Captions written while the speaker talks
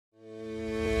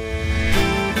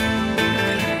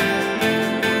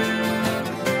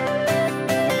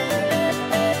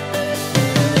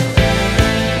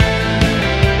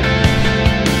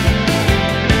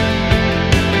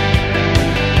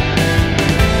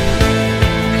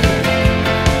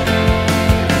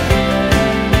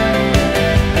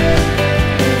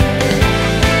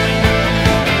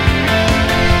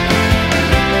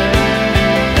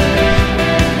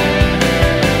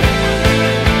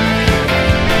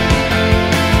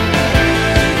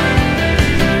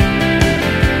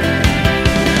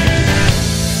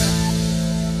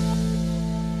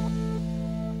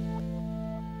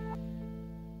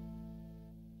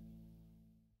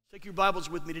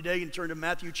Bibles with me today and turn to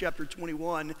Matthew chapter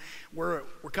 21, where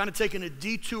we're kind of taking a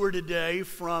detour today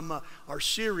from our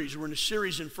series. We're in a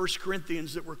series in 1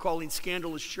 Corinthians that we're calling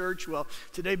Scandalous Church. Well,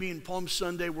 today being Palm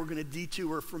Sunday, we're going to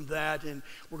detour from that, and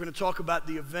we're going to talk about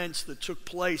the events that took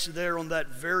place there on that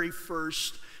very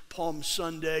first Palm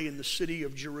Sunday in the city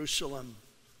of Jerusalem.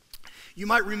 You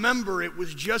might remember it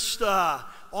was just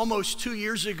almost 2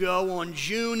 years ago on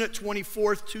June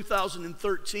 24th,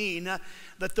 2013,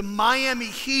 that the Miami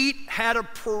Heat had a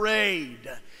parade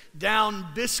down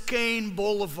Biscayne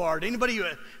Boulevard.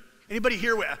 Anybody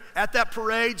here at that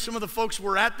parade? Some of the folks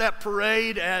were at that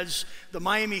parade as the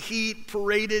Miami Heat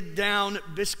paraded down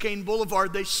Biscayne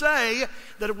Boulevard. They say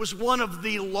that it was one of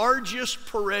the largest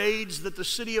parades that the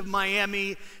city of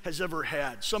Miami has ever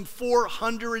had. Some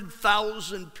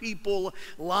 400,000 people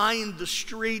lined the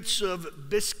streets of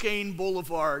Biscayne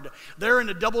Boulevard. There in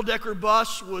a double-decker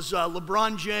bus was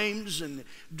LeBron James and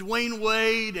Dwayne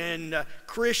Wade and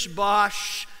Chris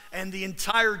Bosh and the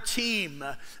entire team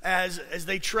as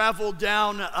they traveled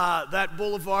down that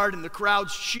boulevard, and the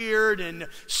crowds cheered and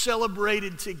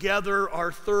celebrated together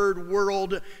our third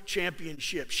world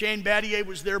championship. Shane Battier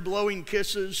was there blowing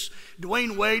kisses.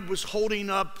 Dwayne Wade was holding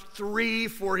up 3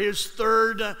 for his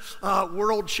third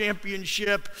world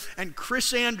championship. And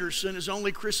Chris Anderson, as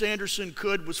only Chris Anderson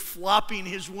could, was flopping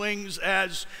his wings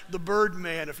as the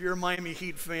Birdman. If you're a Miami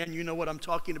Heat fan, you know what I'm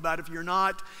talking about. If you're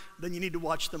not, then you need to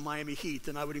watch the Miami Heat,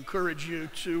 and I would encourage you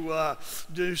to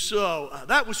do so.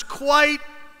 That was quite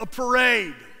a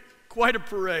parade, quite a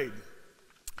parade.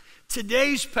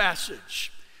 Today's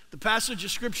passage, the passage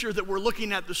of Scripture that we're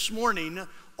looking at this morning,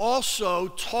 also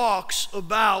talks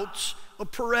about a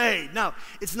parade. Now,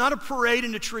 it's not a parade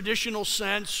in the traditional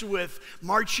sense with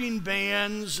marching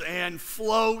bands and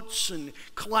floats and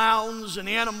clowns and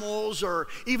animals, or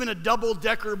even a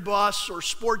double-decker bus or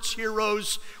sports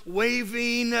heroes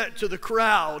waving to the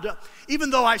crowd.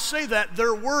 Even though I say that,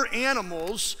 there were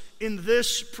animals in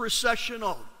this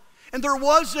processional. And there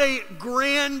was a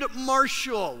grand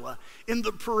marshal in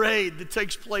the parade that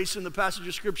takes place in the passage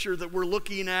of Scripture that we're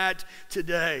looking at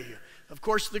today. Of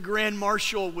course, the grand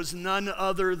marshal was none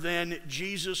other than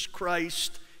Jesus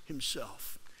Christ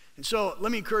himself. And so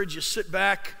let me encourage you, sit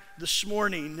back this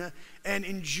morning and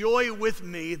enjoy with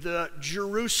me the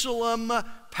Jerusalem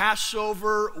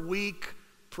Passover Week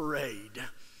Parade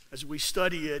as we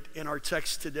study it in our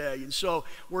text today. And so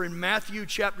we're in Matthew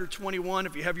chapter 21.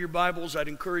 If you have your Bibles, I'd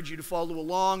encourage you to follow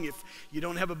along. If you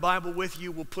don't have a Bible with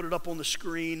you, we'll put it up on the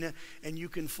screen and you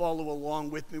can follow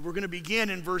along with me. We're going to begin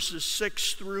in verses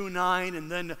 6 through 9, and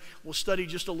then we'll study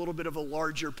just a little bit of a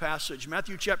larger passage.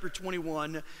 Matthew chapter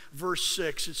 21, verse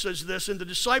 6. It says this, "And the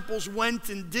disciples went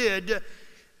and did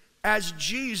as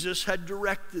Jesus had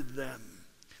directed them.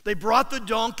 They brought the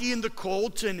donkey and the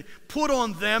colt and put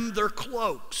on them their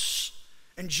cloaks,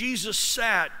 and Jesus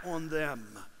sat on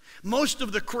them. Most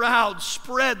of the crowd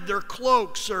spread their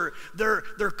cloaks or their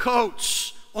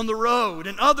coats on the road,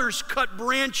 and others cut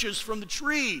branches from the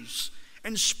trees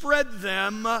and spread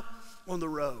them on the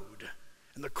road.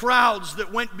 And the crowds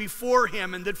that went before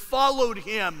him and that followed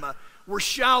him were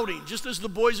shouting, just as the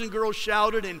boys and girls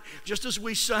shouted, and just as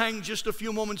we sang just a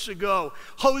few moments ago,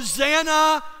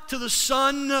 'Hosanna to the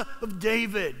Son of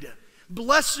David.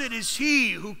 Blessed is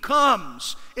he who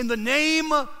comes in the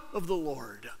name of the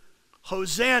Lord.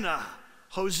 Hosanna,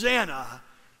 Hosanna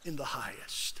in the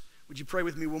highest.'" Would you pray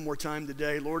with me one more time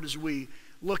today? Lord, as we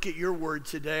look at your word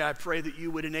today, I pray that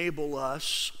you would enable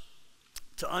us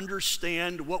to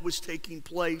understand what was taking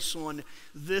place on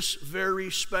this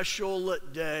very special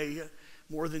day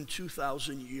more than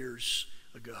 2,000 years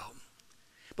ago.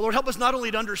 But Lord, help us not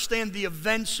only to understand the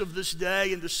events of this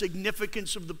day and the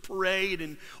significance of the parade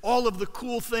and all of the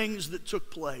cool things that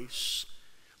took place.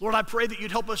 Lord, I pray that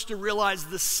you'd help us to realize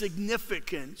the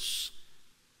significance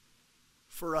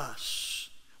for us.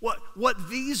 What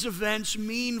these events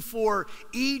mean for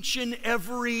each and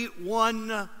every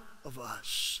one of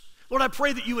us. Lord, I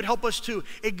pray that you would help us to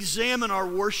examine our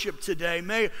worship today.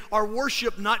 May our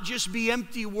worship not just be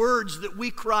empty words that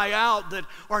we cry out that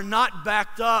are not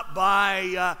backed up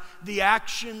by the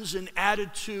actions and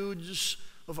attitudes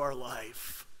of our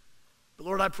life. But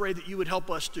Lord, I pray that you would help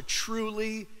us to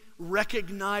truly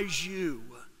recognize you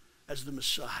as the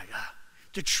Messiah,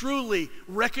 to truly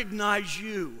recognize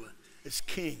you as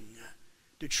King,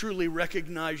 to truly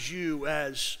recognize you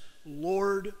as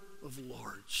Lord of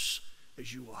Lords,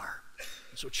 as you are.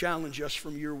 And so challenge us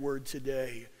from your word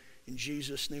today. In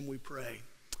Jesus' name we pray.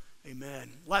 Amen.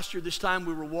 Last year, this time,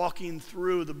 we were walking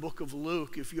through the book of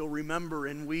Luke, if you'll remember,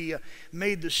 and we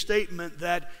made the statement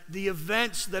that the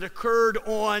events that occurred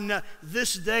on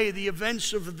this day, the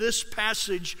events of this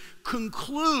passage,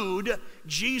 conclude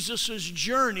Jesus'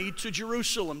 journey to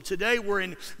Jerusalem. Today, we're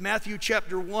in Matthew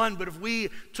chapter 1, but if we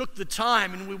took the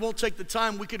time, and we won't take the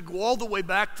time, we could go all the way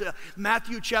back to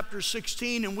Matthew chapter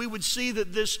 16, and we would see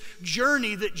that this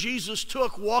journey that Jesus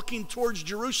took walking towards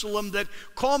Jerusalem that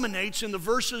culminates in the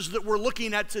verses that we're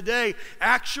looking at today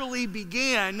actually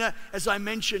began, as I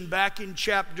mentioned, back in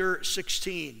chapter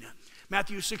 16.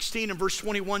 Matthew 16 and verse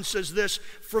 21 says this,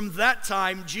 "From that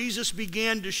time Jesus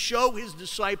began to show his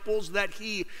disciples that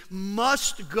he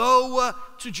must go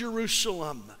to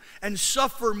Jerusalem and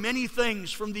suffer many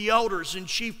things from the elders and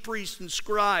chief priests and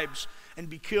scribes and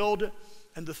be killed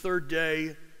and the third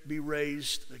day be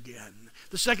raised again."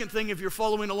 The second thing, if you're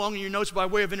following along in your notes by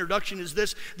way of introduction, is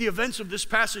this: the events of this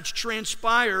passage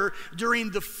transpire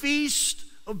during the feast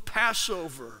of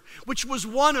Passover, which was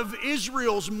one of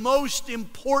Israel's most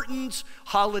important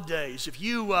holidays. If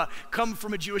you come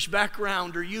from a Jewish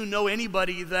background, or you know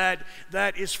anybody that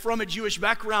is from a Jewish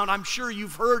background, I'm sure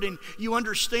you've heard and you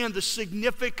understand the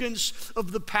significance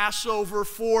of the Passover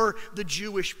for the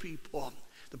Jewish people.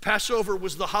 The Passover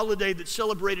was the holiday that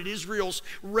celebrated Israel's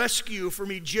rescue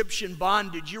from Egyptian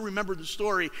bondage. You remember the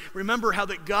story. Remember how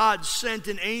that God sent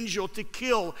an angel to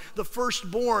kill the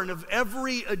firstborn of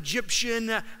every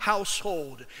Egyptian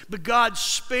household. But God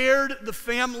spared the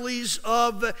families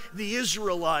of the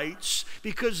Israelites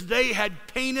because they had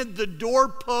painted the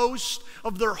doorpost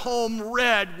of their home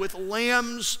red with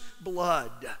lamb's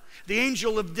blood. The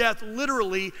angel of death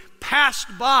literally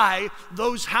passed by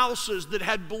those houses that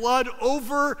had blood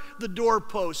over the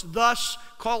doorpost, thus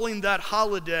calling that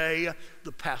holiday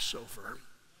the Passover.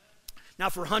 Now,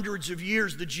 for hundreds of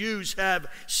years, the Jews have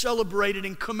celebrated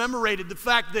and commemorated the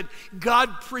fact that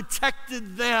God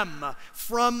protected them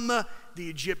from the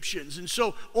Egyptians. And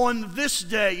so on this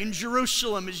day in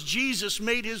Jerusalem, as Jesus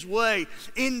made his way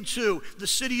into the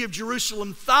city of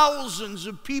Jerusalem, thousands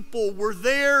of people were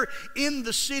there in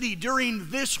the city during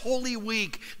this holy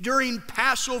week, during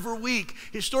Passover week.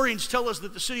 Historians tell us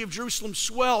that the city of Jerusalem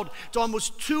swelled to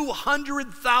almost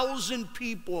 200,000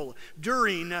 people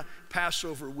during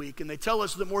Passover week. And they tell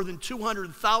us that more than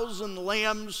 200,000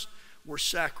 lambs were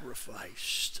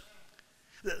sacrificed.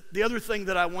 The other thing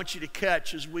that I want you to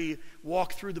catch as we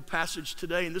walk through the passage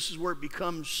today, and this is where it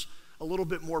becomes a little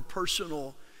bit more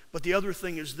personal, but the other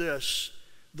thing is this: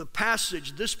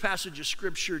 this passage of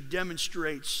Scripture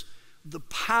demonstrates the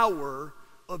power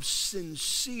of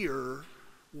sincere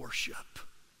worship.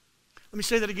 Let me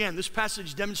say that again. This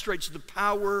passage demonstrates the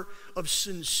power of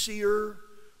sincere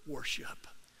worship.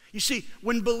 You see,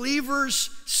 when believers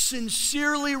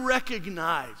sincerely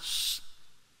recognize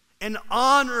and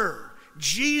honor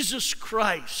Jesus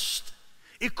Christ,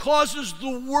 it causes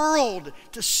the world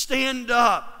to stand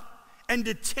up and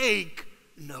to take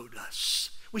notice.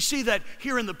 We see that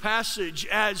here in the passage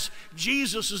as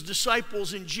Jesus'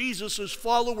 disciples and Jesus'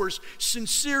 followers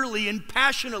sincerely and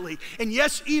passionately, and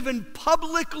yes, even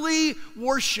publicly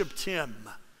worshiped him.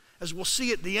 As we'll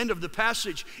see at the end of the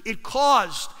passage, it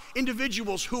caused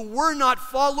individuals who were not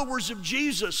followers of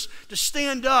Jesus to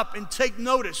stand up and take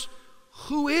notice.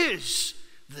 Who is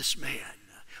this man?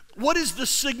 What is the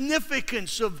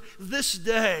significance of this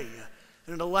day?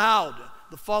 And it allowed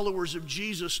the followers of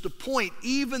Jesus to point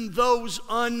even those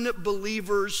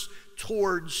unbelievers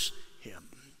towards him.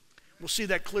 We'll see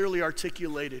that clearly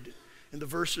articulated in the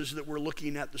verses that we're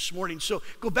looking at this morning. So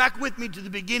go back with me to the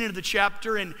beginning of the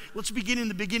chapter, and let's begin in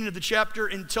the beginning of the chapter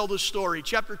and tell the story.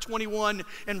 Chapter 21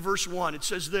 and verse 1, it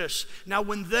says this: "Now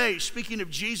when they," speaking of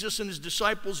Jesus and his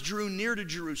disciples, "drew near to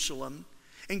Jerusalem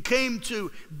and came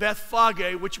to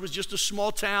Bethphage," which was just a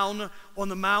small town on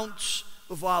the Mount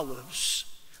of Olives,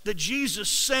 that Jesus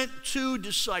sent 2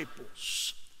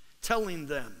 disciples, telling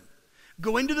them,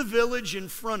 "Go into the village in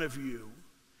front of you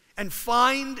and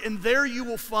there you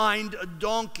will find a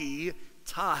donkey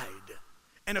tied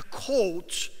and a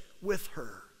colt with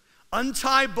her.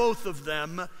 Untie both of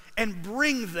them and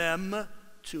bring them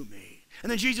to me."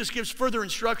 And then Jesus gives further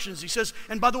instructions. He says,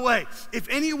 "And by the way, if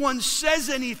anyone says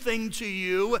anything to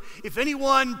you, if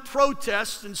anyone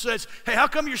protests and says, 'Hey, how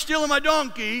come you're stealing my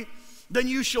donkey?' then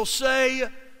you shall say,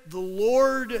 'The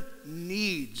Lord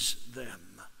needs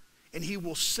them, and he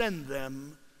will send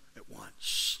them at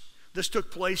once.'" This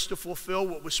took place to fulfill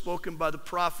what was spoken by the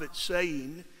prophet,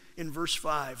 saying in verse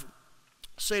 5,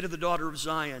 "Say to the daughter of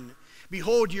Zion,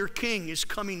 behold, your king is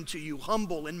coming to you,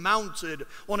 humble and mounted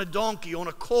on a donkey, on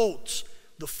a colt,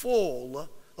 the foal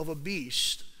of a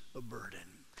beast of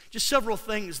burden." Just several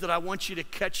things that I want you to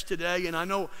catch today, and I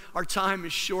know our time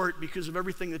is short because of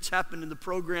everything that's happened in the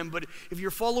program, but if you're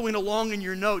following along in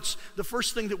your notes, the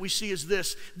first thing that we see is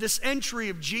this entry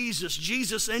of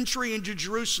Jesus' entry into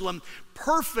Jerusalem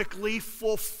perfectly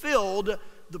fulfilled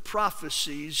the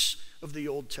prophecies of the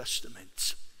Old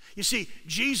Testament. You see,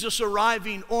 Jesus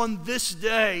arriving on this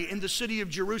day in the city of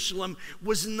Jerusalem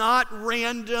was not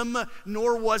random,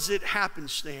 nor was it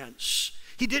happenstance.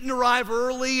 He didn't arrive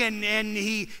early and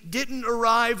he didn't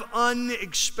arrive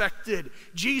unexpected.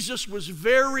 Jesus was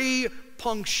very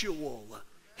punctual.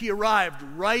 He arrived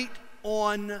right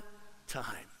on time.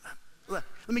 Let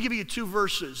me give you two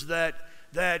verses that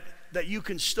you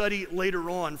can study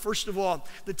later on. First of all,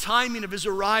 the timing of his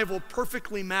arrival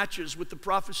perfectly matches with the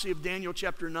prophecy of Daniel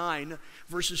chapter 9,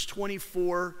 verses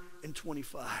 24 and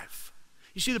 25.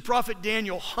 You see, the prophet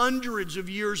Daniel, hundreds of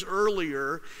years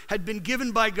earlier, had been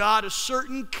given by God a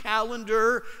certain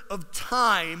calendar of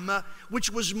time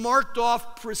which was marked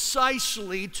off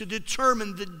precisely to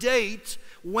determine the date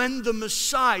when the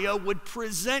Messiah would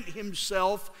present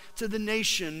himself to the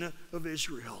nation of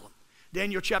Israel.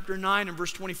 Daniel chapter 9 and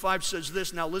verse 25 says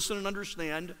this, now listen and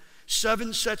understand.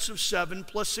 7 sets of 7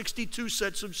 plus 62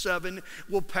 sets of 7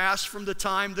 will pass from the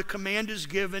time the command is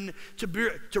given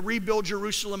to rebuild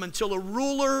Jerusalem until a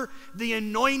ruler, the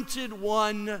anointed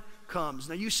one, comes.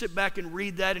 Now you sit back and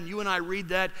read that, and you and I read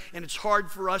that, and it's hard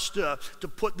for us to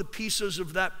put the pieces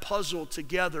of that puzzle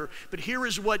together. But here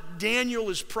is what Daniel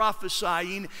is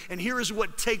prophesying, and here is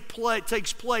what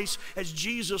takes place as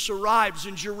Jesus arrives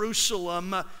in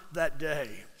Jerusalem that day.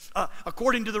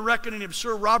 According to the reckoning of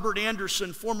Sir Robert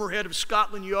Anderson, former head of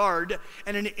Scotland Yard,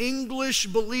 and an English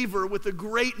believer with a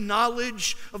great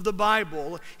knowledge of the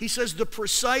Bible, he says the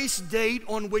precise date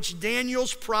on which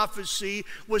Daniel's prophecy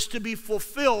was to be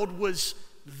fulfilled was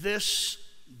this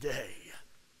day.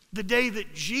 The day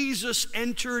that Jesus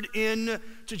entered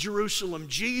into Jerusalem.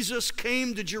 Jesus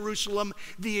came to Jerusalem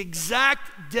the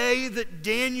exact day that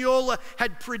Daniel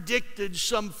had predicted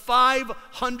some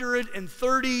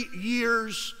 530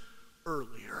 years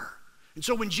earlier. And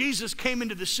so when Jesus came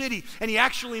into the city, and he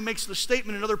actually makes the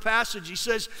statement in another passage, he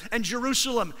says, and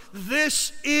Jerusalem,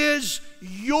 this is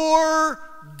your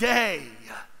day.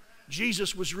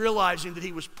 Jesus was realizing that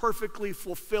he was perfectly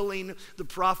fulfilling the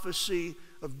prophecy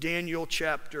of Daniel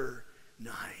chapter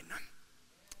 9.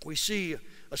 We see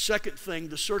a second thing,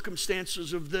 the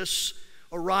circumstances of this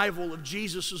arrival, of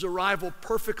Jesus' arrival,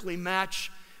 perfectly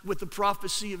match with the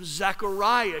prophecy of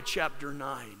Zechariah chapter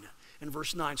 9 and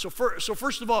verse 9. So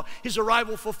first of all, his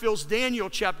arrival fulfills Daniel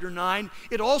chapter 9.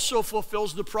 It also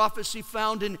fulfills the prophecy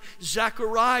found in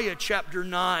Zechariah chapter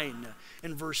 9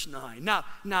 and verse 9. Now,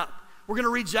 we're going to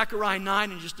read Zechariah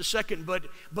 9 in just a second, but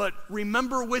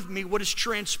remember with me what is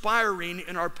transpiring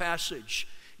in our passage.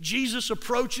 Jesus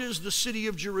approaches the city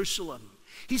of Jerusalem.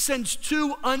 He sends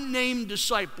 2 unnamed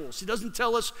disciples. He doesn't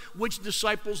tell us which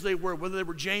disciples they were, whether they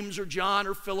were James or John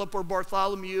or Philip or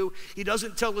Bartholomew. He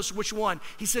doesn't tell us which one.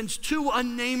 He sends 2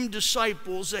 unnamed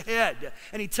disciples ahead,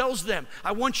 and he tells them,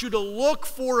 I want you to look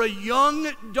for a young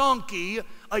donkey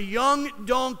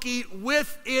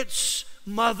with its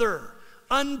mother.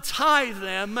 Untie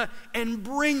them and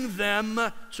bring them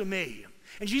to me.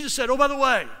 And Jesus said, oh, by the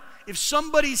way, if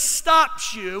somebody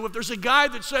stops you, if there's a guy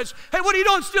that says, hey, what are you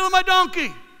doing stealing my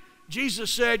donkey?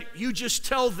 Jesus said, you just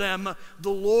tell them the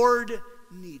Lord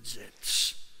needs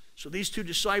it. So these 2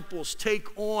 disciples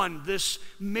take on this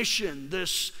mission,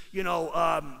 this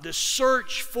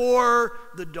search for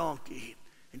the donkey.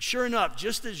 And sure enough,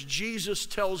 just as Jesus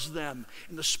tells them,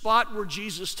 in the spot where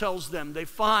Jesus tells them, they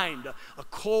find a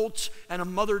colt and a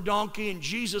mother donkey, and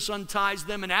Jesus unties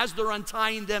them. And as they're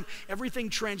untying them, everything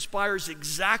transpires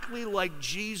exactly like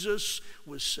Jesus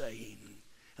was saying.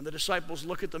 And the disciples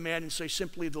look at the man and say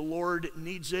simply, the Lord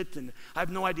needs it. And I have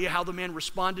no idea how the man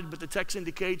responded, but the text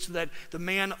indicates that the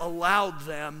man allowed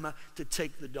them to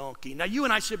take the donkey. Now you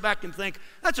and I sit back and think,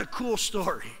 that's a cool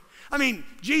story. I mean,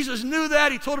 Jesus knew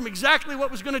that. He told them exactly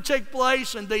what was going to take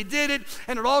place, and they did it,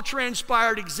 and it all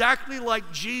transpired exactly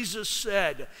like Jesus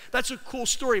said. That's a cool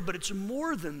story, but it's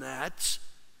more than that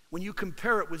when you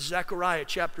compare it with Zechariah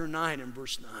chapter 9 and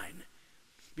verse 9.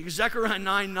 Because Zechariah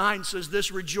 9:9 says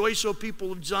this, rejoice, O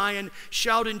people of Zion,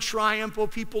 shout in triumph, O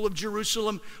people of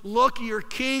Jerusalem. Look, your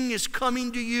king is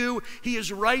coming to you. He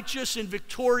is righteous and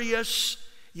victorious,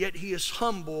 yet he is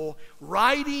humble,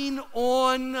 riding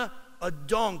on a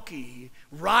donkey,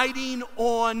 riding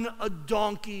on a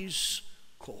donkey's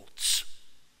colt.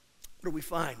 What do we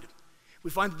find? We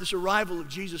find that this arrival of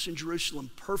Jesus in Jerusalem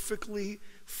perfectly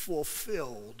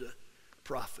fulfilled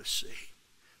prophecy.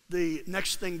 The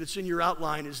next thing that's in your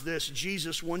outline is this.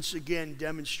 Jesus once again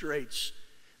demonstrates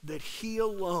that he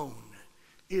alone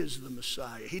is the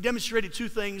Messiah. He demonstrated two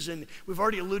things, and we've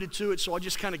already alluded to it, so I'll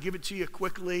just kind of give it to you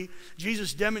quickly.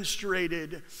 Jesus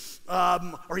demonstrated,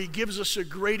 or he gives us a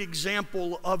great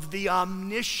example of the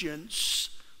omniscience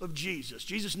of Jesus.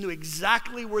 Jesus knew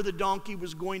exactly where the donkey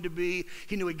was going to be.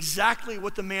 He knew exactly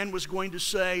what the man was going to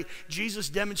say. Jesus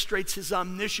demonstrates his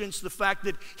omniscience, the fact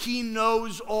that he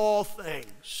knows all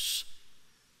things.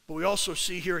 But we also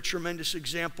see here a tremendous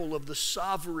example of the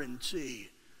sovereignty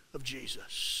of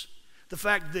Jesus. The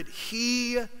fact that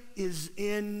he is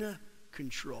in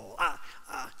control.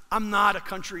 I'm not a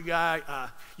country guy.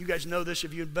 You guys know this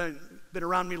if you've been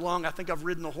around me long. I think I've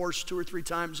ridden a horse 2 or 3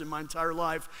 times in my entire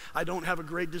life. I don't have a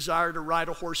great desire to ride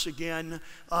a horse again.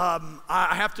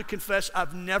 I have to confess,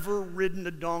 I've never ridden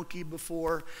a donkey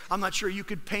before. I'm not sure you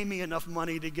could pay me enough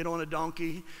money to get on a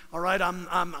donkey. All right,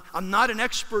 I'm not an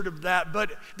expert of that,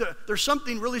 but there's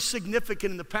something really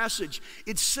significant in the passage.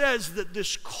 It says that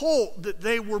this colt that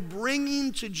they were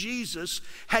bringing to Jesus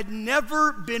had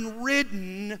never been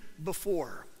ridden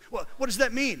before. Well, what does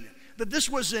that mean? That this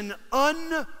was an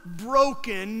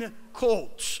unbroken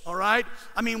colt, all right?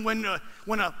 I mean, when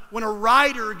a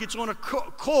rider gets on a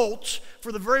colt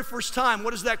for the very first time,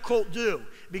 what does that colt do?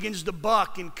 It begins to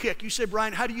buck and kick. You say,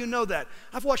 Brian, how do you know that?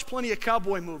 I've watched plenty of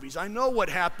cowboy movies. I know what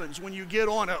happens when you get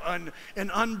on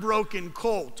an unbroken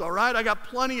colt, all right? I got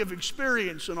plenty of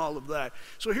experience in all of that.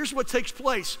 So here's what takes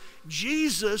place.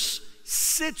 Jesus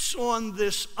sits on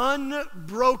this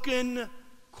unbroken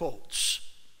colt.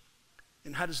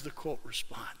 And how does the colt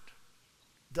respond?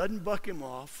 Doesn't buck him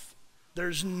off.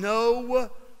 There's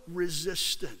no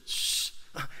resistance.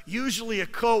 Usually a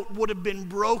colt would have been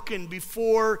broken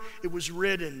before it was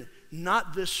ridden.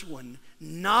 Not this one.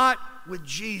 Not with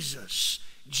Jesus.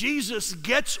 Jesus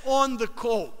gets on the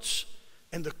colt,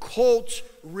 and the colt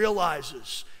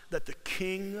realizes that the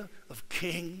King of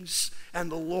Kings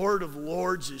and the Lord of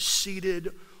Lords is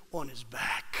seated on his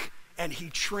back. And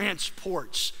he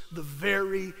transports the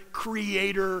very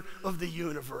creator of the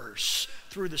universe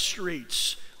through the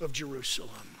streets of Jerusalem.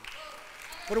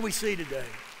 What do we see today?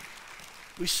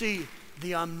 We see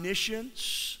the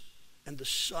omniscience and the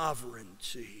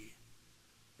sovereignty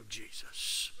of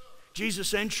Jesus.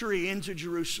 Jesus' entry into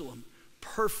Jerusalem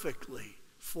perfectly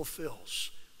fulfills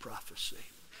prophecy.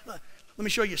 Let me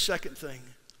show you a second thing.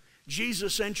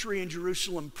 Jesus' entry in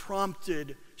Jerusalem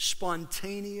prompted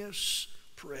spontaneous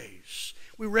praise.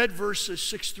 We read verses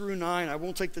 6 through 9. I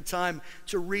won't take the time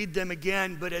to read them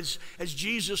again, but as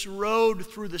Jesus rode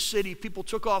through the city, people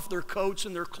took off their coats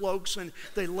and their cloaks and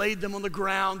they laid them on the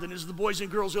ground. And as the boys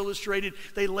and girls illustrated,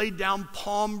 they laid down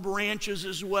palm branches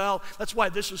as well. That's why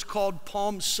this is called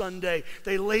Palm Sunday.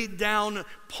 They laid down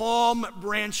palm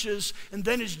branches. And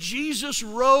then as Jesus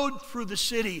rode through the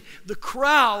city, the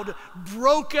crowd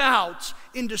broke out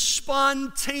into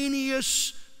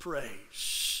spontaneous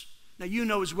praise. Now, you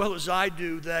know as well as I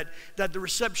do that the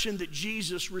reception that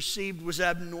Jesus received was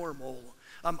abnormal.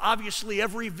 Obviously,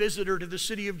 every visitor to the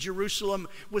city of Jerusalem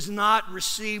was not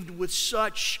received with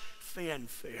such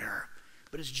fanfare.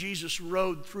 But as Jesus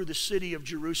rode through the city of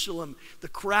Jerusalem, the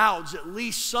crowds, at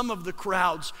least some of the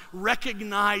crowds,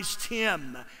 recognized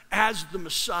him as the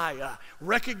Messiah,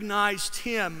 recognized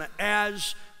him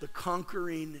as the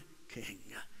conquering king.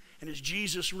 And as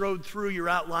Jesus rode through, your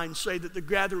outlines say that the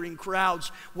gathering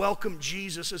crowds welcomed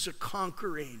Jesus as a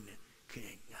conquering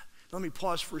king. Let me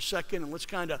pause for a second and let's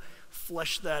kind of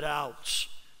flesh that out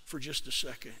for just a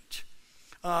second.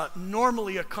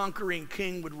 Normally a conquering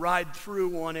king would ride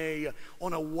through on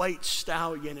a white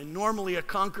stallion, and normally a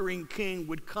conquering king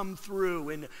would come through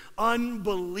in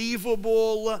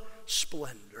unbelievable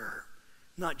splendor.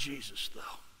 Not Jesus,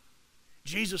 though.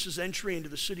 Jesus' entry into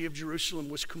the city of Jerusalem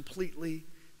was completely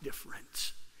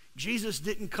different. Jesus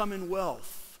didn't come in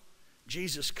wealth.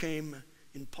 Jesus came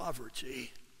in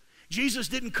poverty. Jesus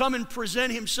didn't come and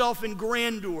present himself in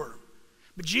grandeur,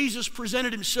 but Jesus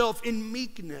presented himself in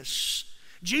meekness.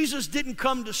 Jesus didn't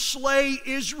come to slay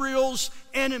Israel's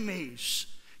enemies.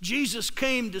 Jesus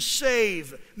came to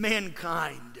save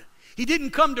mankind. He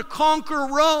didn't come to conquer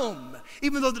Rome,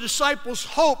 even though the disciples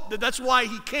hoped that that's why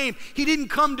he came. He didn't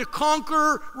come to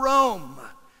conquer Rome.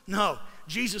 No.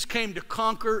 Jesus came to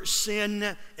conquer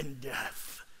sin and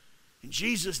death. And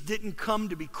Jesus didn't come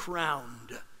to be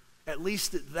crowned, at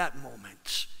least at that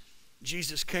moment.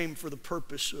 Jesus came for the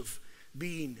purpose of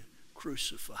being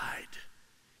crucified.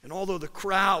 And although the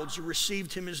crowds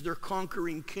received him as their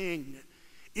conquering king,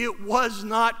 it was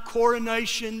not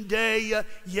coronation day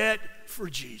yet for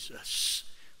Jesus.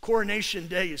 Coronation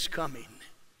day is coming,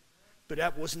 but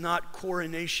that was not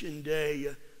coronation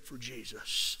day for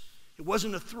Jesus. It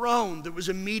wasn't a throne that was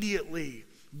immediately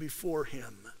before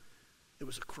him. It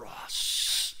was a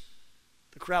cross.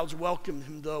 The crowds welcomed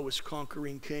him, though, as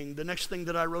conquering king. The next thing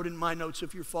that I wrote in my notes,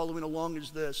 if you're following along,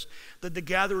 is this: that the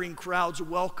gathering crowds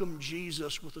welcomed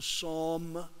Jesus with a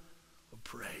psalm of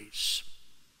praise.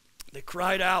 They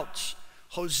cried out,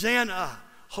 Hosanna,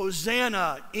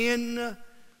 Hosanna in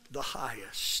the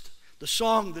highest. The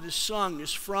song that is sung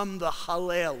is from the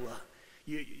Hallel.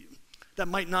 That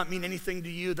might not mean anything to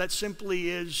you. That simply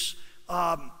is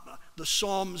the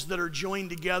Psalms that are joined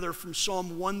together from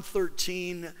Psalm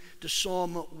 113 to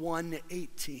Psalm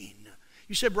 118.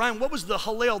 You said, Brian, what was the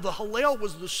Hallel? The Hallel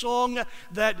was the song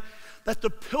that the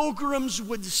pilgrims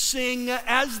would sing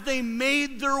as they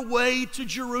made their way to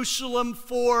Jerusalem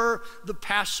for the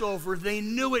Passover. They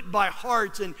knew it by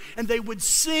heart, and they would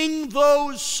sing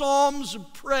those psalms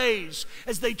of praise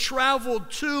as they traveled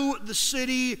to the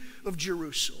city of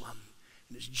Jerusalem.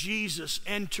 And as Jesus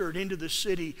entered into the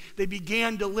city, they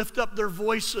began to lift up their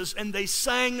voices and they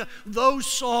sang those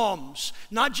psalms,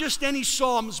 not just any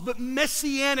psalms, but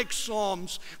messianic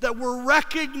psalms that were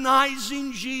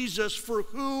recognizing Jesus for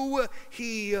who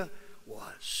he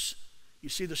was. You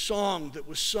see, the song that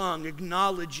was sung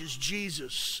acknowledges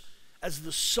Jesus as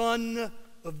the Son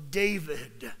of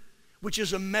David, which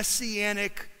is a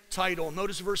messianic title.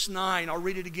 Notice verse 9. I'll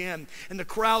read it again. And the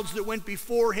crowds that went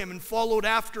before him and followed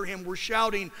after him were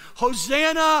shouting,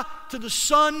 Hosanna to the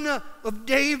Son of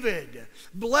David.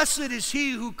 Blessed is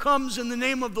he who comes in the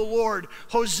name of the Lord.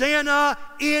 Hosanna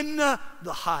in the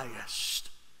highest.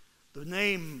 The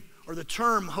name or the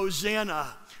term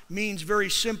Hosanna means very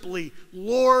simply,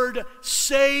 Lord,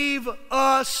 save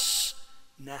us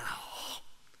now.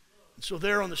 And so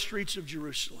there on the streets of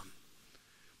Jerusalem,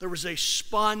 there was a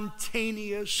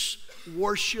spontaneous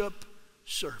worship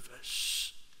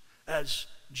service as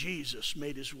Jesus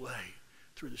made his way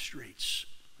through the streets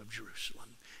of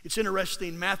Jerusalem. It's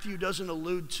interesting, Matthew doesn't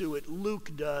allude to it,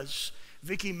 Luke does.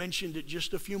 Vicki mentioned it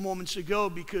just a few moments ago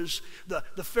because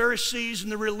the Pharisees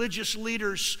and the religious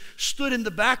leaders stood in the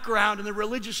background, and the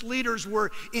religious leaders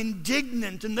were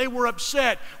indignant and they were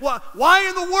upset. Why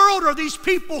in the world are these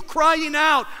people crying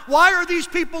out? Why are these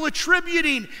people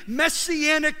attributing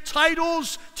messianic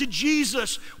titles to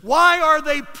Jesus? Why are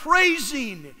they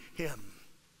praising him?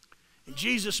 And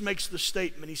Jesus makes the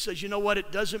statement. He says, you know what?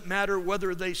 It doesn't matter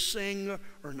whether they sing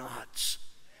or not.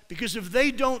 Because if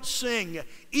they don't sing,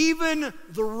 even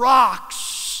the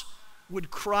rocks would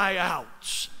cry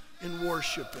out in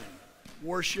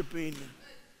worshiping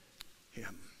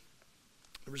him.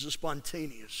 There was a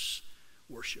spontaneous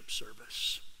worship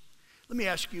service. Let me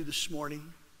ask you this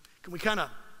morning, can we kind of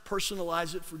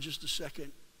personalize it for just a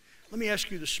second? Let me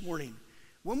ask you this morning,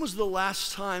 when was the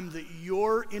last time that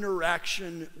your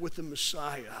interaction with the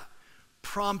Messiah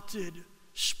prompted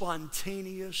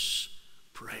spontaneous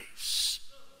praise?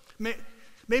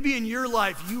 Maybe in your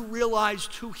life you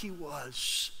realized who he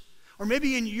was. Or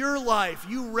maybe in your life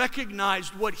you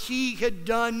recognized what he had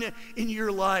done in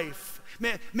your life.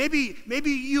 Maybe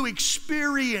you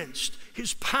experienced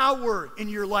his power in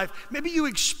your life. Maybe you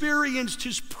experienced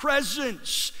his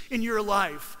presence in your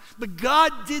life. But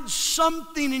God did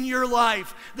something in your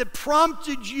life that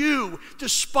prompted you to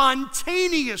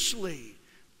spontaneously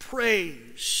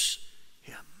praise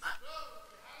him.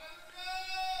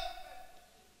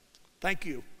 Thank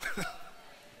you.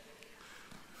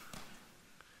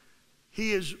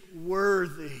 He is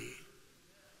worthy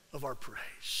of our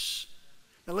praise.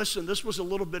 Now listen, this was a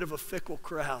little bit of a fickle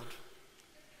crowd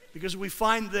because we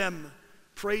find them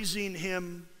praising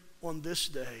him on this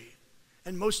day.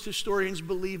 And most historians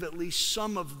believe at least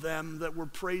some of them that were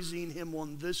praising him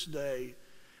on this day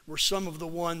were some of the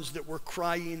ones that were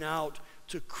crying out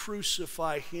to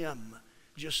crucify him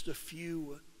just a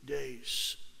few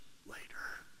days later.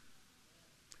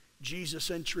 Jesus'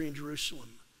 entry in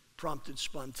Jerusalem prompted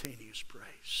spontaneous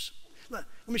praise. Let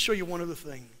me show you one other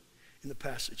thing in the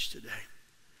passage today.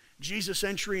 Jesus'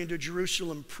 entry into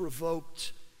Jerusalem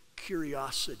provoked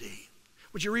curiosity.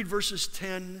 Would you read verses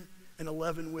 10 and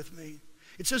 11 with me?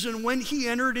 It says, and when he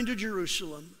entered into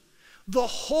Jerusalem, the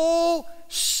whole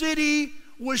city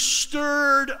was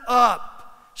stirred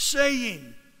up,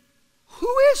 saying,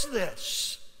 who is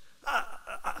this?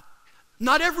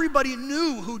 Not everybody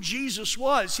knew who Jesus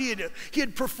was. He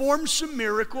had performed some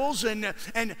miracles, and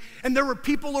there were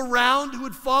people around who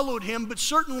had followed him, but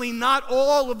certainly not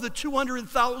all of the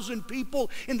 200,000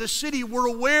 people in the city were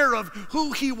aware of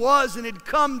who he was and had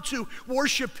come to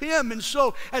worship him. And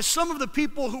so as some of the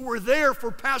people who were there for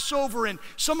Passover and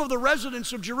some of the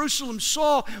residents of Jerusalem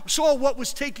saw what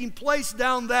was taking place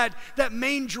down that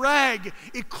main drag,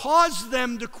 it caused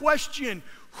them to question,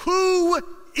 who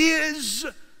is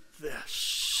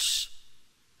this?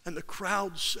 And the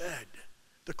crowd said,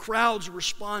 The crowds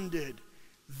responded,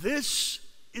 "This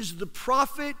is the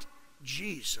prophet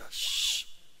Jesus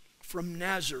from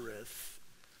Nazareth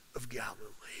of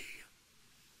Galilee."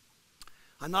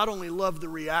 I not only love the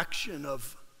reaction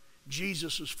of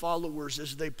Jesus' followers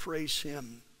as they praise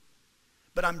him,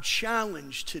 but I'm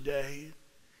challenged today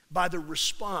by the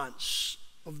response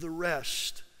of the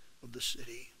rest of the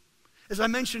city. As I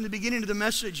mentioned at the beginning of the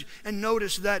message, and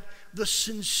notice that the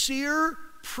sincere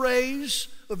praise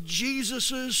of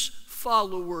Jesus'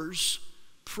 followers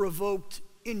provoked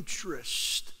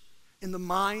interest in the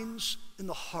minds and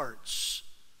the hearts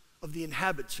of the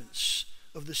inhabitants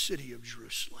of the city of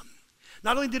Jerusalem.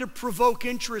 Not only did it provoke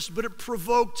interest, but it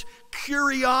provoked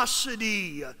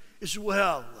curiosity as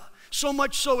well. So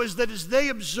much so as that as they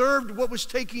observed what was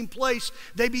taking place,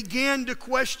 they began to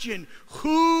question,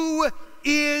 who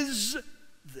is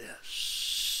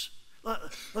this?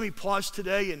 Let me pause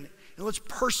today and let's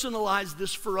personalize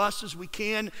this for us as we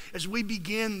can, as we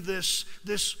begin this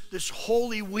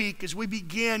Holy Week, as we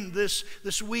begin this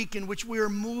week in which we are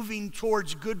moving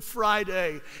towards Good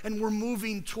Friday and we're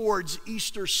moving towards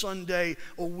Easter Sunday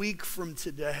a week from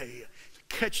today.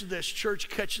 Catch this, church,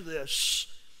 catch this.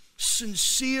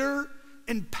 Sincere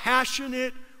and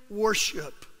passionate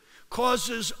worship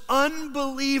causes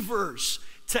unbelievers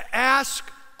to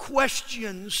ask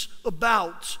questions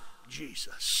about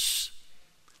Jesus.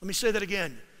 Let me say that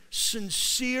again.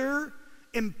 Sincere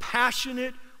and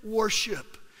passionate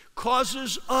worship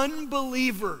causes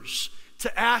unbelievers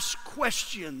to ask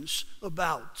questions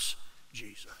about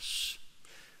Jesus.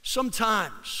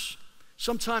 Sometimes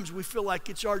we feel like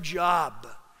it's our job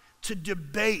to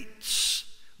debate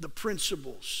the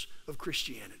principles of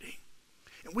Christianity.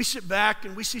 And we sit back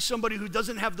and we see somebody who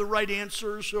doesn't have the right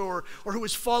answers or who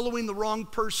is following the wrong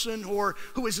person or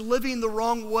who is living the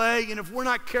wrong way. And if we're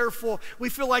not careful, we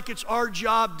feel like it's our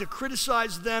job to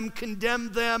criticize them,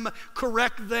 condemn them,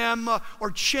 correct them,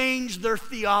 or change their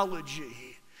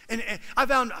theology. And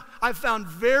I've found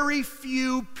very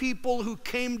few people who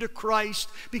came to Christ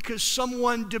because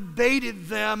someone debated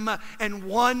them and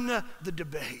won the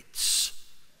debates.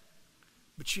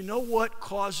 But you know what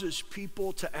causes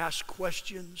people to ask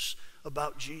questions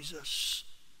about Jesus?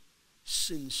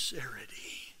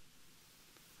 Sincerity,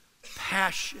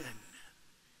 passion,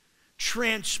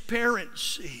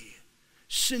 transparency,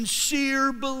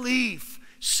 sincere belief,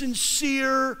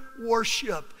 sincere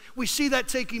worship. We see that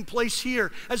taking place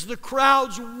here. As the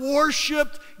crowds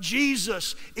worshiped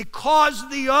Jesus, it caused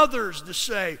the others to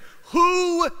say,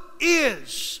 "Who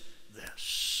is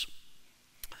this?"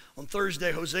 On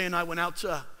Thursday, Jose and I went out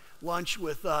to lunch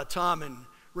with Tom and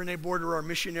Renee Border, our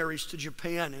missionaries to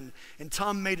Japan, and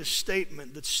Tom made a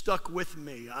statement that stuck with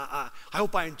me. I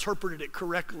hope I interpreted it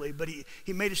correctly, but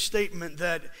he made a statement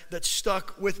that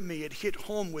stuck with me. It hit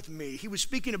home with me. He was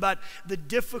speaking about the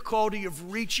difficulty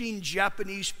of reaching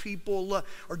Japanese people,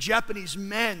 or Japanese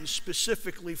men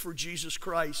specifically, for Jesus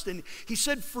Christ. And he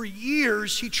said for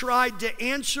years he tried to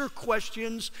answer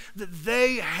questions that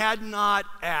they had not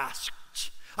asked.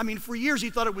 I mean, for years he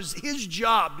thought it was his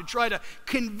job to try to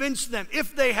convince them,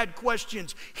 if they had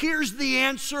questions, here's the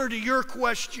answer to your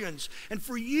questions. And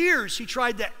for years he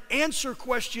tried to answer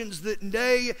questions that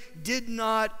they did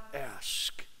not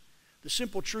ask. The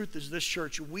simple truth is this,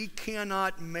 church: we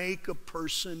cannot make a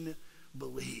person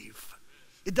believe.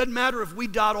 It doesn't matter if we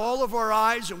dot all of our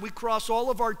I's and we cross all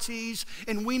of our T's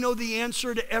and we know the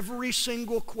answer to every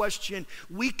single question.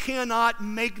 We cannot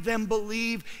make them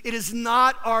believe. It is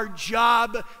not our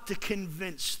job to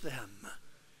convince them.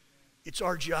 It's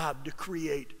our job to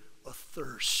create a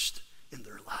thirst in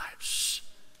their lives.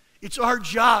 It's our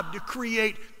job to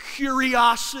create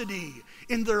curiosity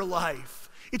in their life.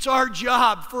 It's our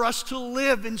job for us to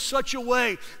live in such a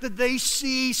way that they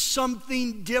see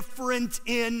something different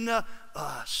in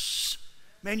us.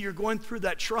 Man, you're going through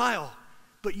that trial,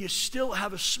 but you still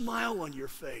have a smile on your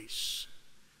face.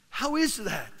 How is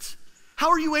that? How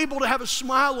are you able to have a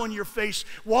smile on your face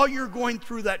while you're going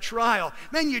through that trial?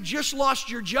 Man, you just lost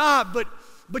your job,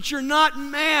 but you're not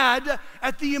mad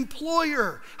at the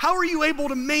employer. How are you able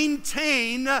to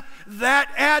maintain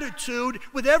that attitude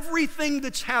with everything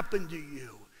that's happened to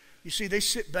you? You see, they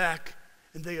sit back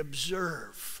and they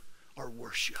observe our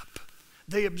worship.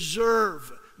 They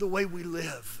observe the way we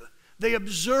live. They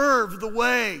observe the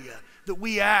way that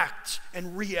we act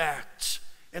and react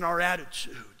in our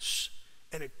attitudes,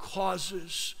 and it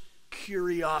causes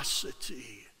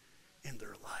curiosity in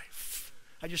their life.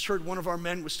 I just heard one of our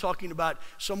men was talking about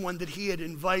someone that he had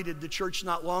invited to church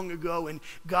not long ago, and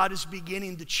God is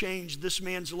beginning to change this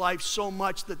man's life so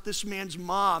much that this man's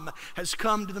mom has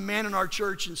come to the man in our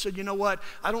church and said, you know what,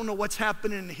 I don't know what's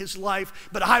happening in his life,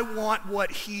 but I want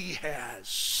what he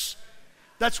has.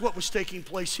 That's what was taking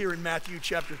place here in Matthew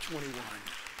chapter 21.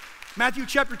 Matthew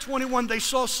chapter 21, they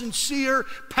saw sincere,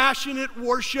 passionate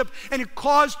worship, and it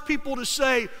caused people to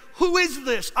say, who is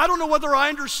this? I don't know whether I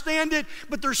understand it,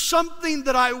 but there's something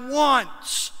that I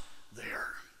want there.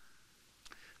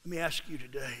 Let me ask you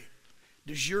today,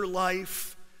 does your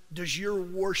life, does your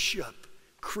worship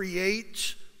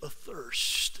create a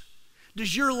thirst?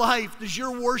 Does your life, does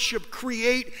your worship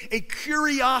create a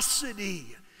curiosity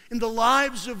in the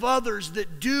lives of others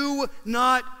that do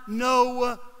not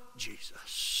know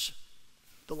Jesus?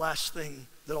 The last thing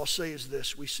that I'll say is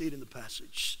this. We see it in the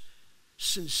passage.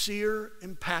 Sincere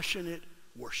and passionate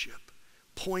worship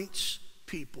points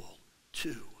people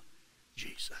to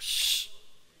Jesus.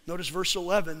 Notice verse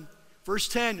 11. Verse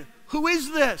 10. Who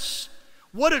is this?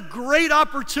 What a great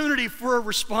opportunity for a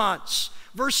response.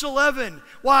 Verse 11.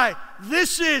 Why?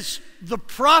 This is the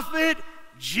prophet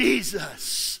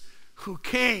Jesus who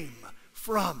came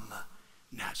from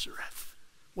Nazareth.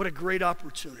 What a great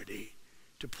opportunity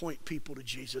to point people to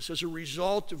Jesus. As a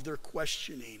result of their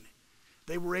questioning,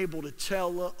 they were able to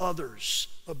tell others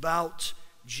about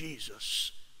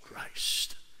Jesus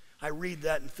Christ. I read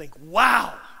that and think,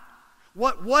 wow,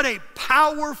 what a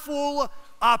powerful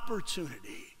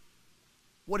opportunity.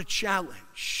 What a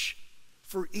challenge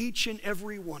for each and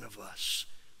every one of us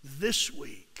this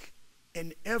week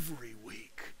and every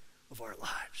week of our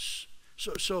lives.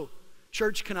 So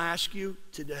church, can I ask you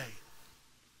today,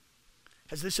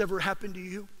 has this ever happened to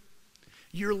you?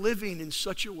 You're living in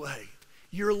such a way.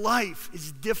 Your life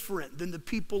is different than the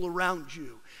people around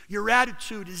you. Your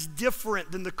attitude is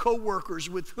different than the coworkers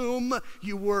with whom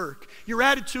you work. Your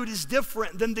attitude is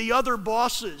different than the other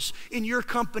bosses in your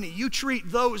company. You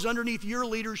treat those underneath your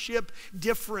leadership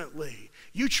differently.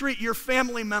 You treat your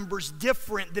family members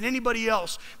different than anybody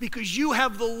else because you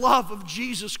have the love of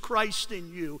Jesus Christ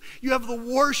in you. You have the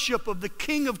worship of the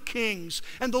King of Kings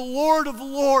and the Lord of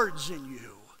Lords in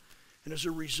you. And as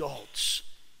a result,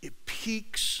 it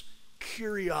piques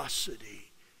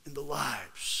curiosity in the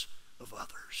lives of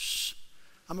others.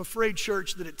 I'm afraid,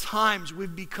 church, that at times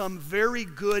we've become very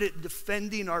good at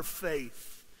defending our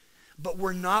faith, but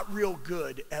we're not real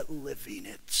good at living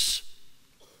it.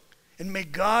 And may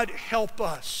God help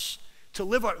us to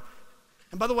live our,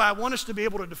 and by the way, I want us to be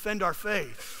able to defend our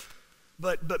faith,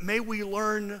 but may we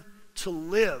learn to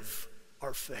live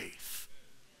our faith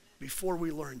before we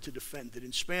learn to defend it.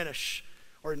 In Spanish,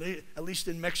 or at least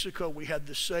in Mexico, we had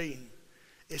this saying,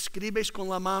 escribes con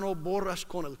la mano, borras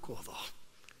con el codo.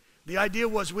 The idea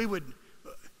was we would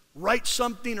write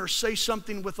something or say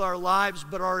something with our lives,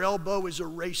 but our elbow is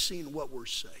erasing what we're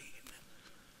saying.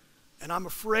 And I'm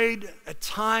afraid at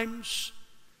times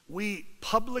we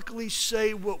publicly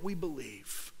say what we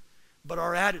believe, but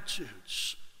our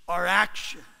attitudes, our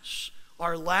actions,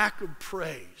 our lack of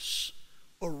praise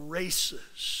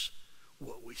erases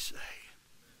what we say.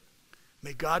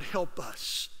 May God help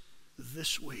us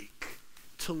this week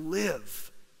to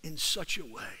live in such a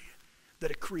way that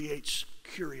it creates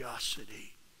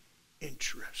curiosity,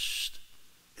 interest,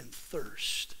 and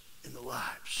thirst in the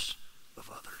lives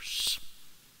of others.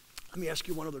 Let me ask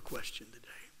you one other question today.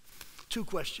 Two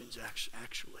questions,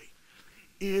 actually.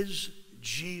 Is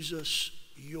Jesus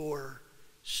your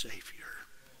Savior?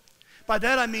 By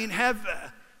that I mean, has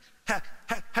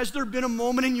there been a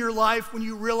moment in your life when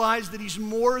you realized that He's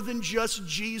more than just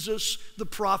Jesus the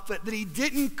prophet, that He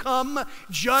didn't come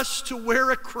just to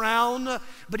wear a crown,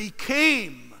 but He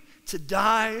came to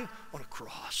die on a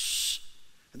cross?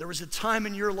 And there was a time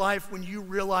in your life when you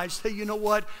realized, hey, you know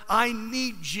what? I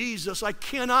need Jesus. I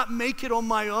cannot make it on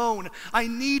my own. I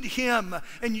need Him.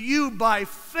 And you, by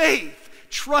faith,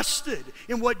 trusted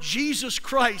in what Jesus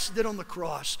Christ did on the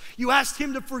cross. You asked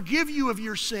Him to forgive you of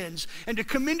your sins and to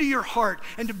come into your heart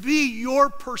and to be your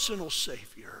personal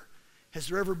Savior. Has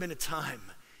there ever been a time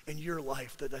in your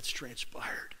life that that's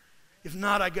transpired? If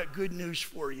not, I got good news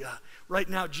for you. Right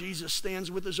now, Jesus stands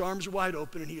with His arms wide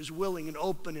open, and He is willing and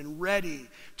open and ready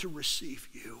to receive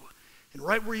you. And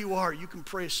right where you are, you can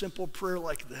pray a simple prayer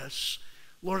like this.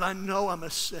 Lord, I know I'm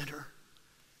a sinner.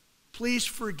 Please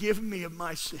forgive me of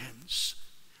my sins.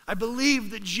 I believe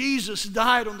that Jesus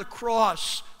died on the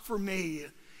cross for me.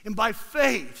 And by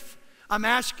faith, I'm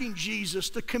asking Jesus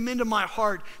to come into my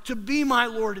heart, to be my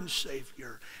Lord and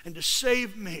Savior, and to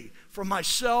save me from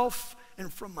myself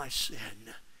and from my sin.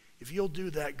 If you'll do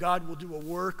that, God will do a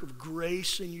work of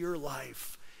grace in your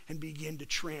life, and begin to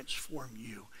transform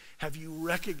you? Have you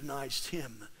recognized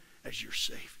him as your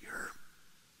Savior?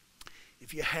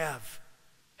 If you have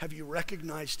you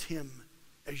recognized him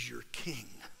as your King?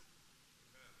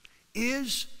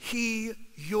 Is he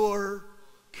your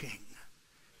King?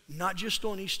 Not just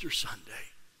on Easter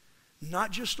Sunday,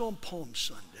 not just on Palm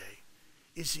Sunday.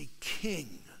 Is he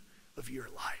King of your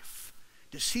life?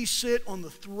 Does he sit on the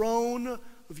throne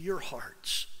of your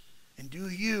hearts? And do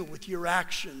you, with your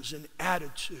actions and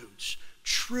attitudes,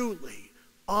 truly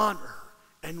honor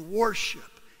and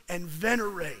worship and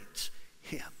venerate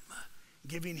him,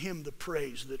 giving him the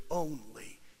praise that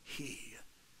only he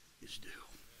is due?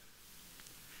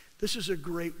 This is a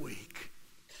great week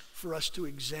for us to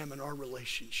examine our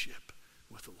relationship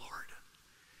with the Lord.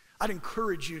 I'd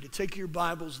encourage you to take your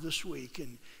Bibles this week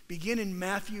and begin in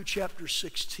Matthew chapter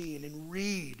 16 and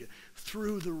read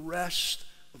through the rest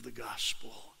of the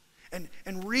gospel.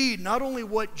 And read not only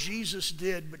what Jesus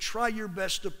did, but try your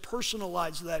best to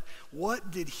personalize that.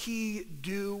 What did he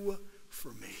do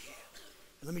for me?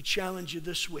 And let me challenge you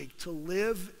this week to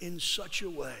live in such a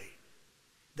way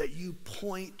that you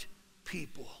point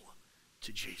people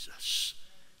to Jesus.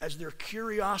 As their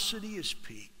curiosity is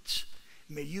piqued,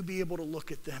 may you be able to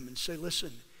look at them and say,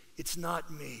 listen, it's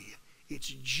not me, it's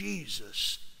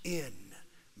Jesus in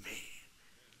me.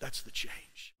 That's the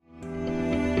change.